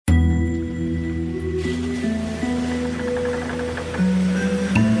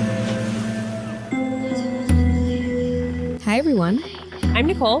everyone. I'm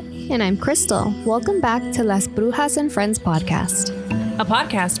Nicole. And I'm Crystal. Welcome back to Las Brujas and Friends podcast. A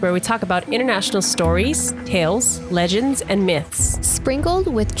podcast where we talk about international stories, tales, legends, and myths.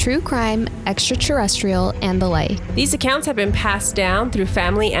 Sprinkled with true crime, extraterrestrial, and the like. These accounts have been passed down through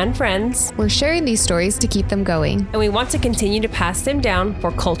family and friends. We're sharing these stories to keep them going. And we want to continue to pass them down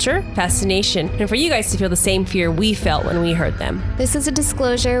for culture, fascination, and for you guys to feel the same fear we felt when we heard them. This is a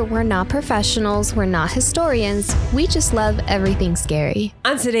disclosure. We're not professionals. We're not historians. We just love everything scary.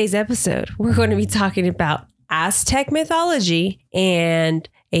 On today's episode, we're going to be talking about Aztec mythology and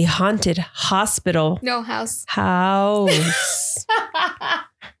a haunted hospital. No, house.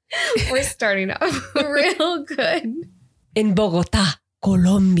 We're starting off real good. In Bogota,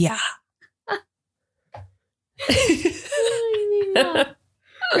 Colombia. All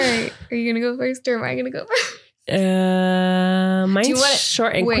right. Are you going to go first or am I going to go first? Mine's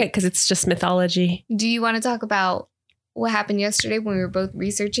short and quick because it's just mythology. Do you want to talk about what happened yesterday when we were both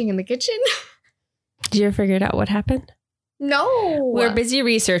researching in the kitchen? Did you ever figure out what happened? No. We're busy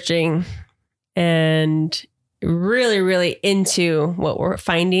researching and really into what we're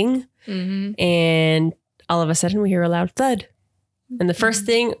finding. Mm-hmm. And all of a sudden we hear a loud thud. And the first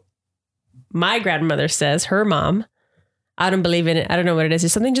thing my grandmother says, her mom, I don't believe in it. I don't know what it is.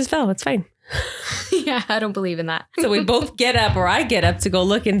 If something just fell, it's fine. Yeah, I don't believe in that. So we both get up, or I get up to go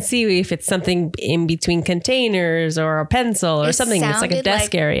look and see if it's something in between containers or a pencil or something that's like a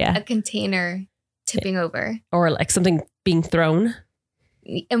desk area. A container tipping over. Or like something being thrown.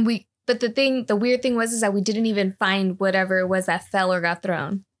 But the weird thing was that we didn't even find whatever it was that fell or got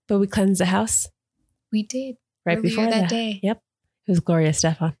thrown. But we cleansed the house. We did. Right earlier before that day. Yep. It was Gloria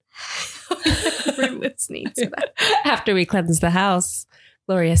Stefan. We're listening to that. After we cleansed the house,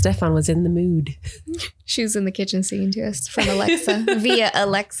 Gloria Stefan was in the mood. She was in the kitchen singing to us from Alexa, via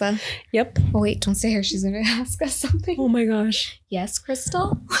Alexa. Yep. Oh, wait, don't say her. She's going to ask us something. Oh my gosh. Yes,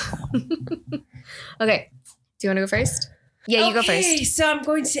 Crystal? Okay. Do you want to go first? Yeah, you go first. Okay, so I'm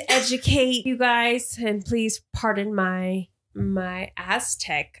going to educate you guys, and please pardon my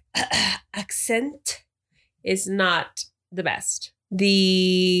Aztec accent is not the best.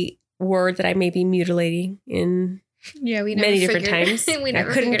 The word that I may be mutilating in many different times. I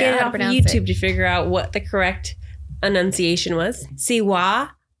couldn't get it off of YouTube to figure out what the correct enunciation was.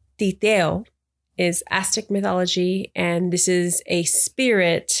 Cihuateteo is Aztec mythology, and this is a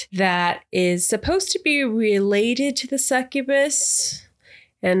spirit that is supposed to be related to the succubus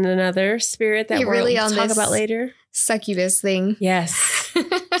and another spirit that we'll talk about later. Succubus thing. Yes.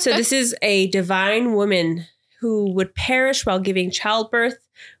 So this is a divine woman who would perish while giving childbirth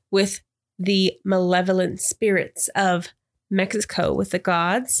with the malevolent spirits of Mexico, with the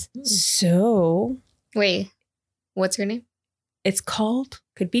gods. So wait, what's her name? It's called,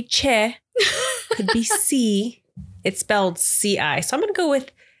 could be Che, could be C. It's spelled C-I. So I'm going to go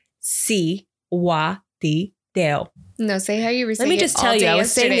with Cihuateteo. No, say how you were saying. Let me just tell you, I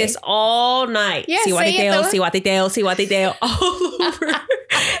was saying this all night. Yeah, Cihuateteo, all over.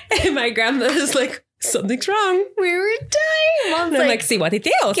 And my grandmother's like, something's wrong. We were dying. Mom's and I'm like,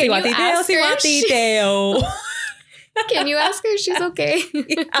 Cihuateteo. Can you ask her if she's okay?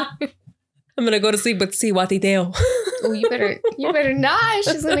 Yeah. I'm going to go to sleep with Cihuateteo. Oh, you better not.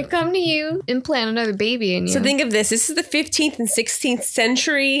 She's going to come to you and plant another baby in you. So think of this. This is the 15th and 16th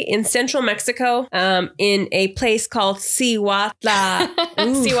century in central Mexico, in a place called Cihuatla.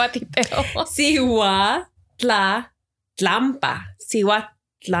 Cihuatlampa.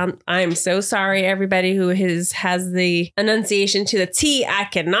 I'm so sorry, everybody who has the enunciation to the T. I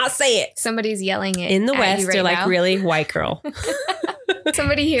cannot say it. Somebody's yelling it in the West. Right, they're now. Like, really, white girl.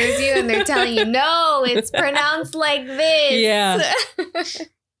 Somebody hears you and they're telling you, no, it's pronounced like this. Yeah.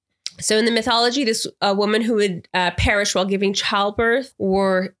 So in the mythology, this woman who would perish while giving childbirth,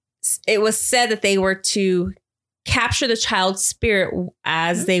 it was said that they were to capture the child's spirit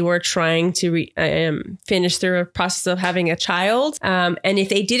as they were trying to finish their process of having a child. And if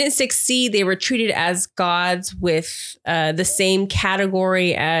they didn't succeed, they were treated as gods with the same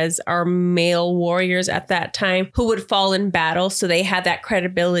category as our male warriors at that time who would fall in battle. So they had that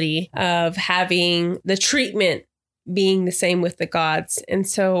credibility of having the treatment being the same with the gods. And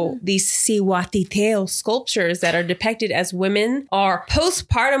so these Cihuateteo sculptures that are depicted as women are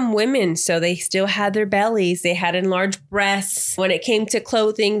postpartum women. So they still had their bellies. They had enlarged breasts. When it came to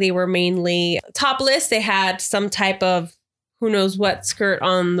clothing, they were mainly topless. They had some type of who knows what skirt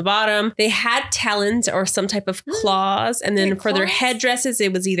on the bottom. They had talons or some type of claws. And then for their headdresses,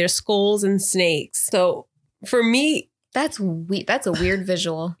 it was either skulls and snakes. So for me, that's a weird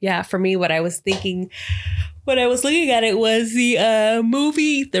visual. Yeah, for me, what I was thinking when I was looking at it was the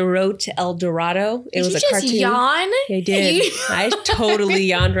movie The Road to El Dorado. It was a cartoon. Did you just yawn? I did. I totally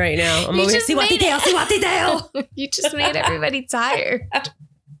yawned right now. I'm over here. See what they do. You just made everybody tired.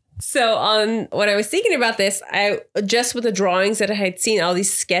 So when I was thinking about this, I just with the drawings that I had seen, all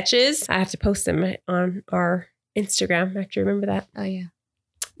these sketches, I have to post them on our Instagram. I actually remember that. Oh, yeah.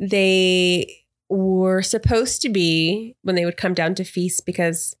 They were supposed to be when they would come down to feast,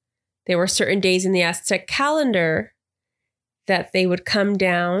 because there were certain days in the Aztec calendar that they would come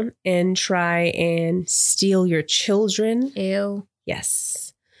down and try and steal your children. Ew. Yes.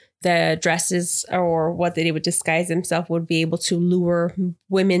 The dresses or what they would disguise themselves would be able to lure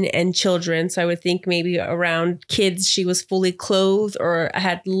women and children. So I would think maybe around kids, she was fully clothed or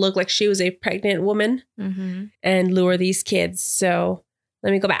had looked like she was a pregnant woman and lure these kids. So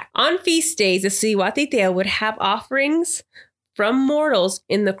let me go back. On feast days, the Cihuateteo would have offerings from mortals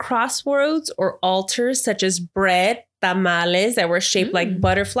in the crossroads or altars, such as bread, tamales that were shaped like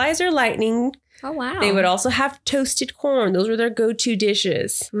butterflies or lightning. Oh, wow. They would also have toasted corn. Those were their go-to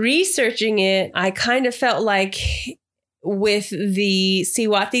dishes. Researching it, I kind of felt like with the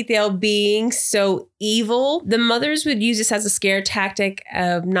Cihuateteo being so evil, the mothers would use this as a scare tactic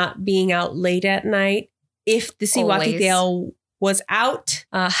of not being out late at night. If the Cihuateteo was out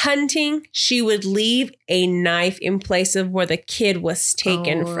hunting, she would leave a knife in place of where the kid was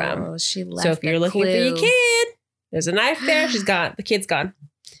taken from. She left. So if you're looking for your kid, there's a knife there. She's gone. The kid's gone.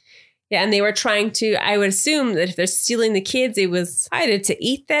 Yeah, and they were trying to, I would assume that if they're stealing the kids, it was either to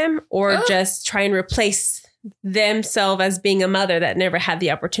eat them or just try and replace themselves as being a mother that never had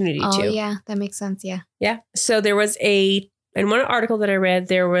the opportunity to. Oh, yeah, that makes sense. Yeah. Yeah. So there was in one article that I read,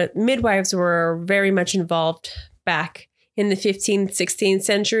 midwives were very much involved back in the 15th, 16th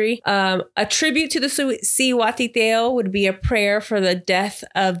century. A tribute to the Cihuateteo would be a prayer for the death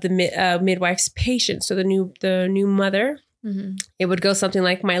of the midwife's patient. So the new mother. It would go something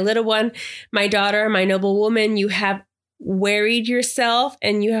like, my little one, my daughter, my noble woman, you have wearied yourself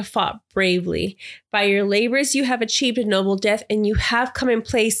and you have fought bravely. By your labors, you have achieved a noble death and you have come in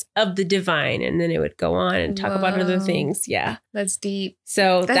place of the divine. And then it would go on and talk about other things. Yeah. That's deep.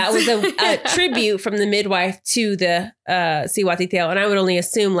 So that was a tribute from the midwife to the Cihuateteo. And I would only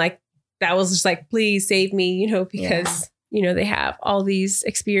assume like that was just like, please save me, because... they have all these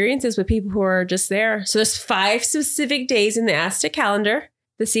experiences with people who are just there. So there's 5 specific days in the Aztec calendar.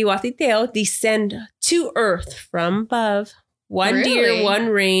 The Cihuateteo descend to earth from above. 1 deer, 1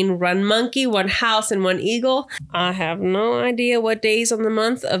 rain, 1 monkey, 1 house, and 1 eagle. I have no idea what days on the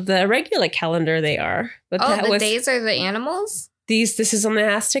month of the regular calendar they are. But days are the animals? This is on the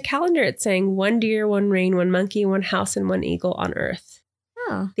Aztec calendar. It's saying 1 deer, 1 rain, 1 monkey, 1 house, and 1 eagle on earth.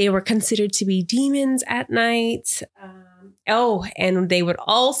 Oh. They were considered to be demons at night. And they would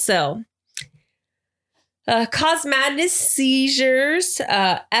also cause madness, seizures,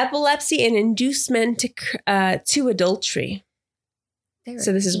 epilepsy, and inducement to adultery.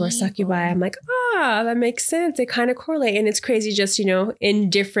 So this is where succubi, I'm like, that makes sense. They kind of correlate. And it's crazy just, in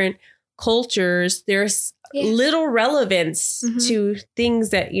different cultures, there's little relevance to things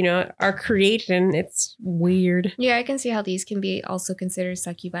that, are created, and it's weird. Yeah, I can see how these can be also considered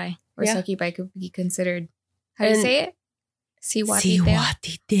succubi, or succubi could be considered, how do you say it?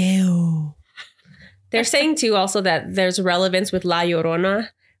 Cihuateteo. They're saying too also that there's relevance with La Llorona,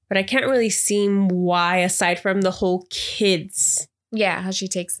 but I can't really see why aside from the whole kids. Yeah, how she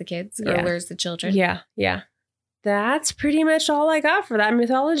takes the kids or lures the children. Yeah. That's pretty much all I got for that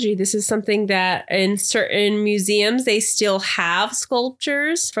mythology. This is something that in certain museums, they still have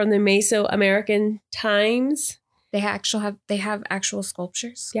sculptures from the Mesoamerican times. They have actual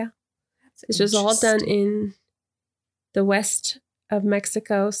sculptures? Yeah. This was all done in the west of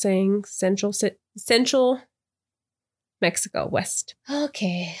Mexico, saying central Mexico, west.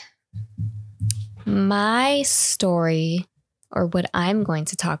 Okay. My story, or what I'm going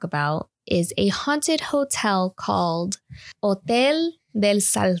to talk about, is a haunted hotel called Hotel del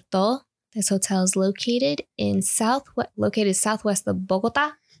Salto. This hotel is located southwest of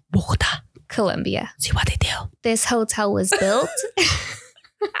Bogota, Colombia. This hotel was built.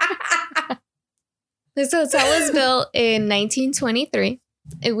 This hotel was built in 1923.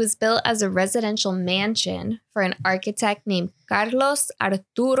 It was built as a residential mansion for an architect named Carlos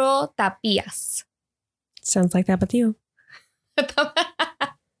Arturo Tapias. Sounds like Tapatio.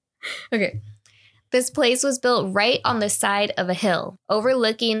 Okay. This place was built right on the side of a hill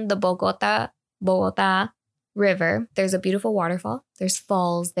overlooking the Bogota River. There's a beautiful waterfall. There's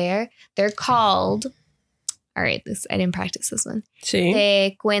falls there. They're called, all right, I didn't practice this one. Sí.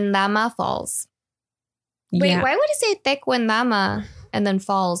 Tequendama Falls. Wait, why would it say Tequendama and then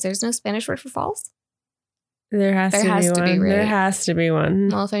falls? There's no Spanish word for falls? There has to be one. right? There has to be one.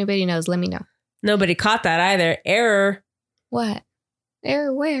 Well, if anybody knows, let me know. Nobody caught that either. Error. What?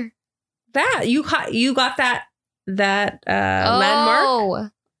 Error where? That you got that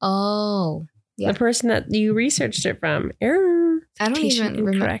landmark. Oh. Yeah. The person that you researched it from. Error. I don't even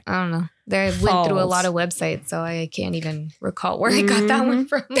remember. I don't know. I went through a lot of websites, so I can't even recall where I got that one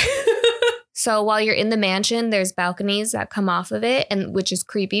from. So while you're in the mansion, there's balconies that come off of it, and which is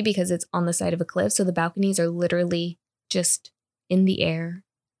creepy because it's on the side of a cliff. So the balconies are literally just in the air,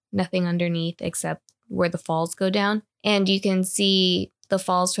 nothing underneath except where the falls go down. And you can see the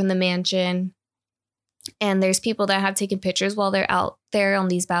falls from the mansion. And there's people that have taken pictures while they're out there on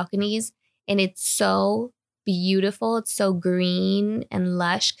these balconies. And it's so beautiful. It's so green and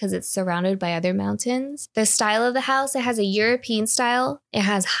lush because it's surrounded by other mountains. The style of the house, it has a European style. It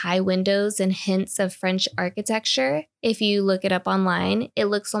has high windows and hints of French architecture. If you look it up online, it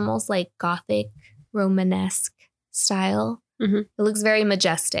looks almost like Gothic, Romanesque style. Mm-hmm. It looks very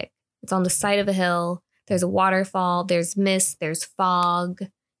majestic. It's on the side of a hill. There's a waterfall. There's mist. There's fog.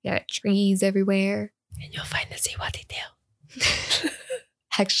 You got trees everywhere. And you'll find the Zihuatateo.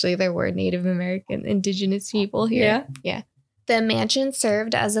 Actually, there were Native American indigenous people here. Yeah. The mansion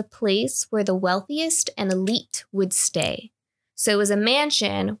served as a place where the wealthiest and elite would stay. So it was a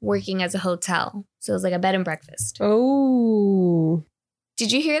mansion working as a hotel. So it was like a bed and breakfast. Oh.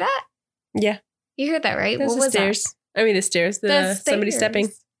 Did you hear that? Yeah. You heard that, right? What was stairs. That? I mean, the stairs. Somebody stepping.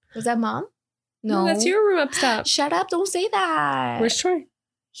 Was that Mom? No. That's your room up top. Shut up. Don't say that. Where's Troy?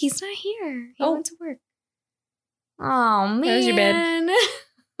 He's not here. He went to work. Oh, man. That was your bed.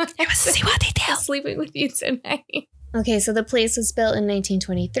 It was Zihuatateo. Sleeping with you tonight. Okay, so the place was built in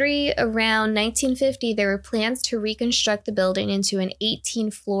 1923. Around 1950, there were plans to reconstruct the building into an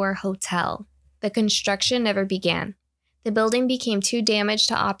 18-floor hotel. The construction never began. The building became too damaged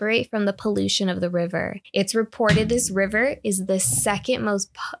to operate from the pollution of the river. It's reported this river is the second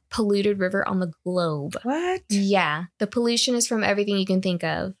most polluted river on the globe. What? Yeah. The pollution is from everything you can think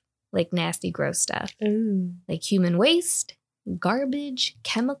of, like nasty, gross stuff. Ooh. Like human waste, garbage,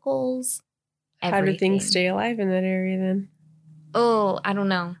 chemicals, everything. How do things stay alive in that area then? Oh, I don't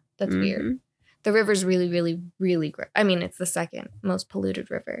know. That's weird. The river's really, really, really gross. I mean, it's the second most polluted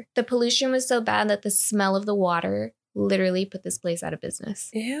river. The pollution was so bad that the smell of the water literally put this place out of business.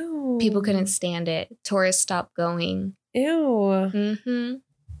 Ew. People couldn't stand it. Tourists stopped going. Ew. Mm-hmm.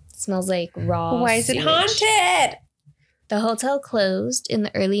 Smells like raw Why is it sewage. haunted? The hotel closed in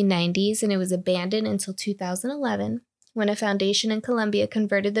the early 90s and it was abandoned until 2011 when a foundation in Colombia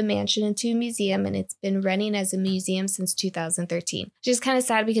converted the mansion into a museum, and it's been running as a museum since 2013. Which is kind of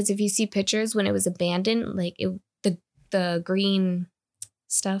sad because if you see pictures when it was abandoned, like the green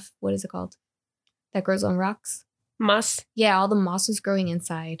stuff, what is it called? That grows on rocks? Moss. Yeah, all the moss was growing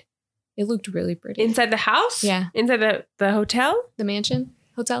inside. It looked really pretty. Inside the house? Yeah. Inside the hotel? The mansion?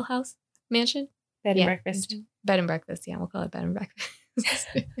 Hotel house? Mansion? Bed and breakfast. Bed and breakfast. Yeah, we'll call it bed and breakfast.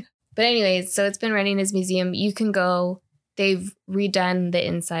 But anyways, so it's been running as museum. You can go. They've redone the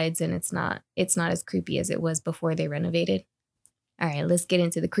insides and it's not as creepy as it was before they renovated. All right, let's get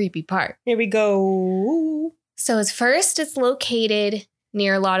into the creepy part. Here we go. So it's located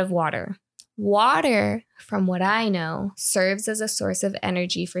near a lot of water. Water, from what I know, serves as a source of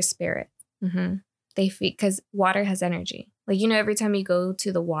energy for spirit. Mm-hmm. Because water has energy. Like, you know, every time you go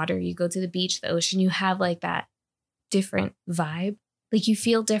to the water, you go to the beach, the ocean, you have like that different vibe. Like you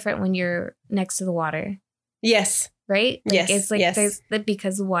feel different when you're next to the water. Yes. Right? Like, yes. It's like yes.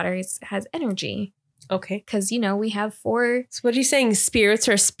 because the water has energy. Okay. Because, you know, we have 4. So what are you saying? Spirits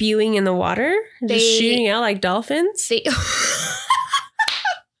are spewing in the water? Just shooting out like dolphins? I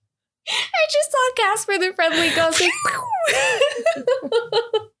just saw Casper the Friendly Ghost.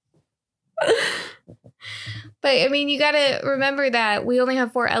 But, I mean, you got to remember that we only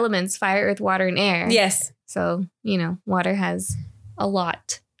have 4 elements: fire, earth, water, and air. Yes. So, you know, water has a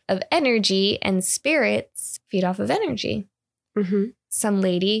lot of energy and spirits feed off of energy. Mm-hmm. Some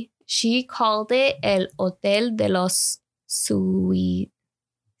lady, she called it El Hotel de los Suicides.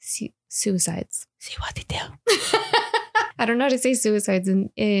 Zihuatateo. I don't know how to say suicides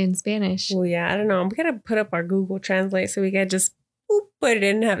in Spanish. Well, yeah, I don't know. We got to put up our Google Translate so we can just put it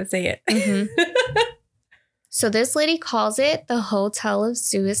in and have it say it. Mm-hmm. So this lady calls it the Hotel of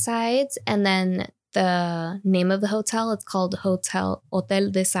Suicides, and then the name of the hotel, it's called Hotel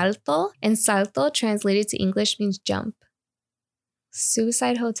de Salto, and Salto translated to English means jump.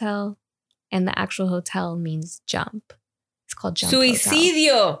 Suicide Hotel and the actual hotel means jump. It's called Jump Suicidio.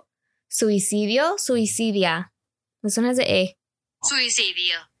 Hotel. Suicidio, suicidia. This one has an A.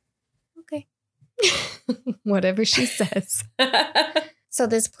 Suicidio. Okay. Whatever she says. So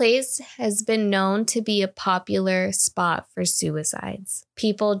this place has been known to be a popular spot for suicides.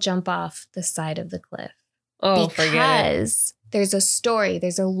 People jump off the side of the cliff. Oh, forget it. Because there's a story,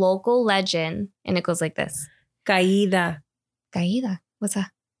 there's a local legend, and it goes like this. Caída. Caída. What's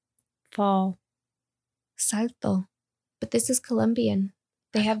that? Fall. Salto. But this is Colombian.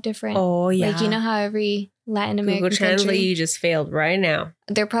 They have different... Oh, yeah. Like, you know how every Latin American Google Translate, country... you just failed right now.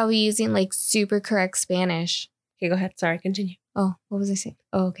 They're probably using like super correct Spanish. Okay, go ahead. Sorry, continue. Oh, what was I saying?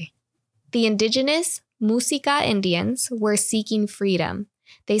 Oh, okay. The indigenous Musica Indians were seeking freedom.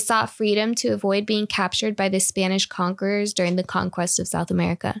 They sought freedom to avoid being captured by the Spanish conquerors during the conquest of South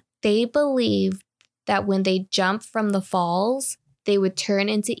America. They believed that when they jumped from the falls, they would turn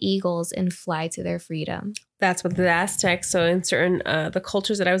into eagles and fly to their freedom. That's what the Aztecs, so in certain, the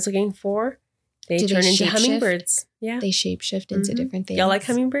cultures that I was looking for, they Do they turn into shapeshift? hummingbirds. Yeah. They shapeshift into different things. Y'all like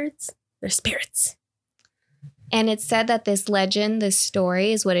hummingbirds? They're spirits. And it's said that this legend, this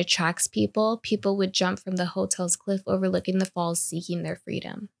story is what attracts people. People would jump from the hotel's cliff overlooking the falls seeking their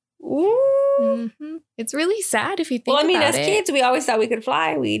freedom. Ooh. It's really sad if you think Well, I mean, about as it. kids, we always thought we could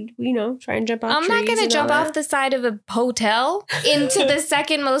fly. We'd, try and jump off I'm not trees going to and jump all off that. the side of a hotel into the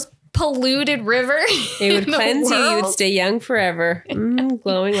second most polluted river. It would in the cleanse you. You would world. stay young forever.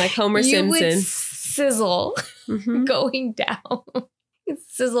 Glowing like Homer You Simpson. would sizzle Mhm. going down.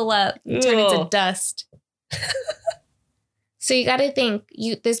 Sizzle up, turn into Ugh. dust. So you got to think,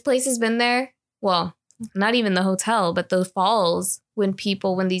 this place has been there. Well, not even the hotel, but the falls when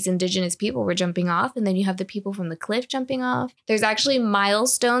these indigenous people were jumping off. And then you have the people from the cliff jumping off. There's actually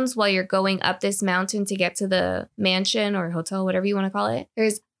milestones while you're going up this mountain to get to the mansion or hotel, whatever you want to call it.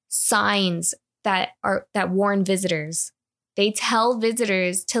 There's signs that warn visitors. They tell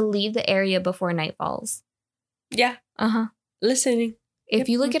visitors to leave the area before night falls. Yeah. Uh-huh. Listening. If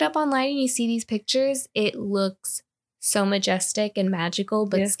you look it up online and you see these pictures, it looks so majestic and magical,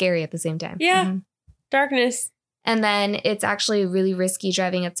 but Yeah. scary at the same time. Yeah. Mhm. Darkness. And then it's actually really risky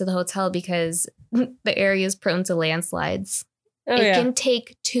driving up to the hotel because the area is prone to landslides. Oh, It yeah. can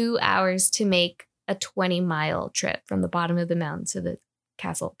take 2 hours to make a 20-mile trip from the bottom of the mountain to the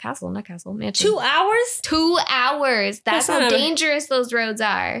mansion. 2 hours? 2 hours. That's That's how not a- dangerous those roads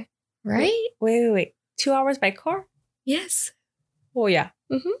are. Right? Wait. 2 hours by car? Yes. Oh, yeah.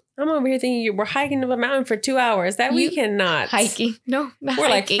 Mhm. I'm over here thinking we're hiking up a mountain for 2 hours. That we You- cannot. Hiking. No, not We're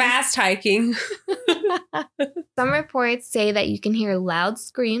hiking. like fast hiking. Some reports say that you can hear loud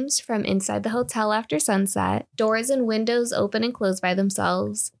screams from inside the hotel after sunset. Doors and windows open and close by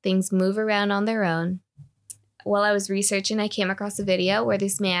themselves. Things move around on their own. While I was researching, I came across a video where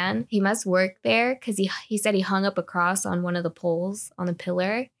this man, he must work there because he said he hung up a cross on one of the poles on the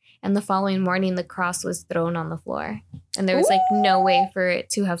pillar. And the following morning, the cross was thrown on the floor. And there was like no way for it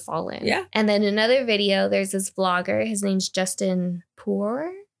to have fallen. Yeah. And then another video, there's this vlogger. His name's Justin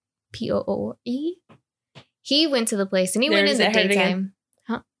Poore. Poore. He went to the place and he went in the I heard it again. daytime.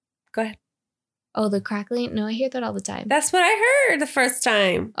 Huh? Go ahead. Oh, the crackling? No, I hear that all the time. That's what I heard the first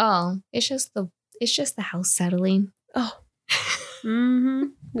time. Oh, it's just the house settling. Oh. Mm-hmm.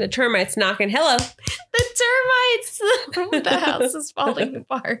 The termites knocking. Hello. The termites. The house is falling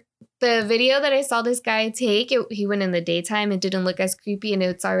apart. The video that I saw this guy take, he went in the daytime. It didn't look as creepy, and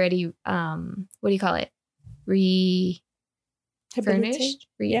it's already what do you call it? Furnished?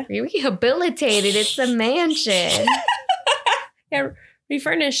 Yeah. Rehabilitated. It's a mansion. Yeah.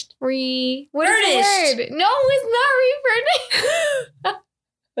 Refurnished. What is Furnished. the word? No, it's not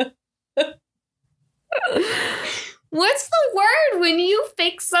refurnished. What's the word when you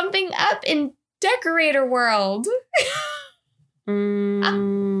fix something up in decorator world?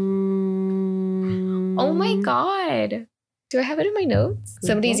 Oh my God. Do I have it in my notes?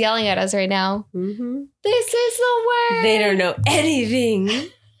 Somebody's yelling at us right now. Mm-hmm. This is the word. They don't know anything.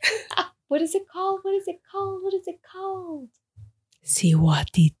 What is it called? What is it called? What is it called?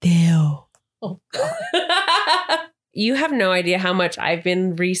 Siwatiteo. Oh God. You have no idea how much I've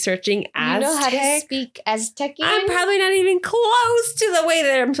been researching Aztec. You know how to speak Aztecian? I'm probably not even close to the way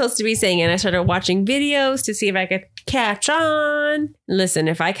that I'm supposed to be saying it. I started watching videos to see if I could catch on. Listen,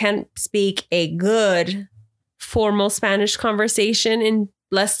 if I can't speak a good formal Spanish conversation in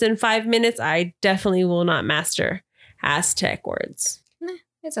less than 5 minutes, I definitely will not master Aztec words.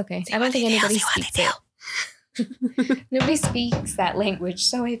 It's okay. I don't think anybody speaks it. Nobody speaks that language,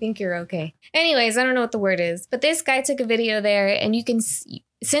 so I think you're okay. Anyways, I don't know what the word is, but this guy took a video there, and you can see,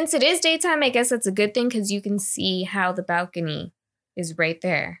 since it is daytime, I guess that's a good thing because you can see how the balcony is right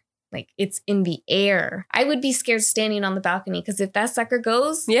there. Like, it's in the air. I would be scared standing on the balcony because if that sucker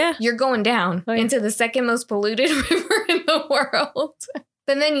goes, Yeah. you're going down Oh, yeah. into the second most polluted river in the world.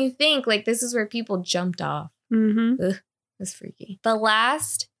 But then you think, like, this is where people jumped off. Mm-hmm. was freaky. The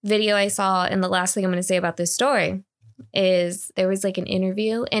last video I saw, and the last thing I'm going to say about this story, is there was like an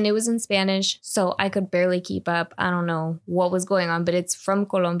interview, and it was in Spanish, so I could barely keep up. I don't know what was going on, but it's from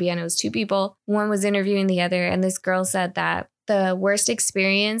Colombia, and it was two people. One was interviewing the other, and this girl said that the worst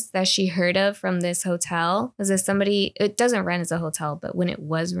experience that she heard of from this hotel was that somebody, it doesn't run as a hotel, but when it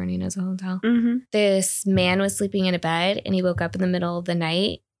was running as a hotel, this man was sleeping in a bed, and he woke up in the middle of the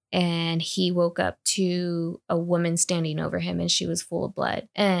night, and he woke up to a woman standing over him, and she was full of blood.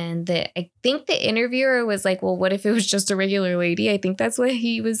 And I think the interviewer was like, well, what if it was just a regular lady? I think that's what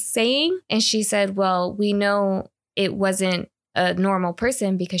he was saying. And she said, well, we know it wasn't a normal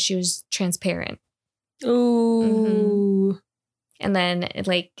person because she was transparent. Ooh. And then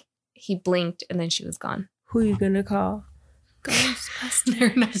like he blinked, and then she was gone. Who are you going to call? Ghostbusters.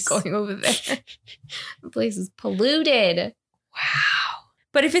 They're not going over there. The place is polluted. Wow.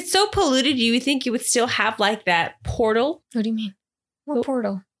 But if it's so polluted, you would think you would still have like that portal. What do you mean? What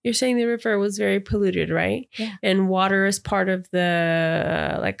portal? You're saying the river was very polluted, right? Yeah. And water is part of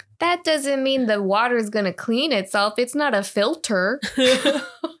the like. That doesn't mean the water is going to clean itself. It's not a filter.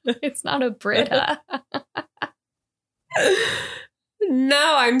 It's not a Brita.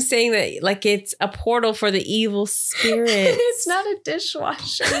 No, I'm saying that like it's a portal for the evil spirits. It's not a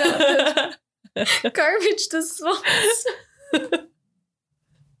dishwasher. No, garbage disposal.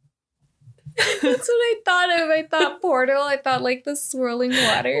 That's what I thought of. I thought portal. I thought like the swirling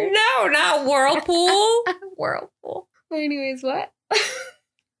water. No, not whirlpool. Whirlpool. Anyways, what?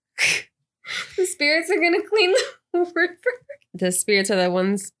 The spirits are going to clean the river. The spirits are the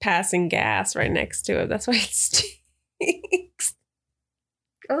ones passing gas right next to it. That's why it stinks.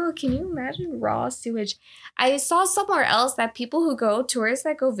 Oh, can you imagine raw sewage? I saw somewhere else that people who go, tourists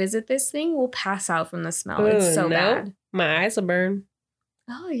that go visit this thing will pass out from the smell. It's so bad. My eyes will burn.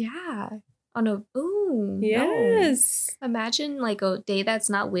 Oh, yeah. Oh, no. Ooh. Yes. No. Imagine like a day that's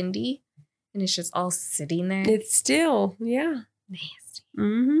not windy and it's just all sitting there. It's still, yeah. Nasty.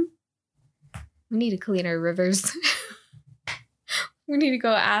 Mm-hmm. We need to clean our rivers. We need to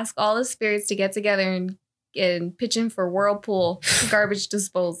go ask all the spirits to get together and pitch in for whirlpool garbage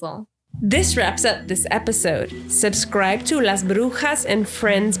disposal. This wraps up this episode. Subscribe to Las Brujas and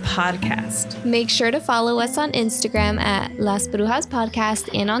Friends podcast. Make sure to follow us on Instagram at Las Brujas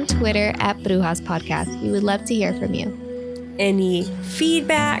Podcast and on Twitter at Brujas Podcast. We would love to hear from you. Any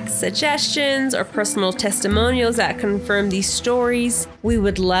feedback, suggestions, or personal testimonials that confirm these stories, we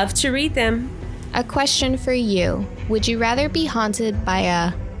would love to read them. A question for you. Would you rather be haunted by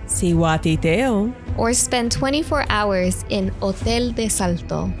a Cihuateteo or spend 24 hours in Hotel de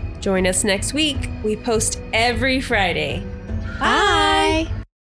Salto? Join us next week. We post every Friday. Bye.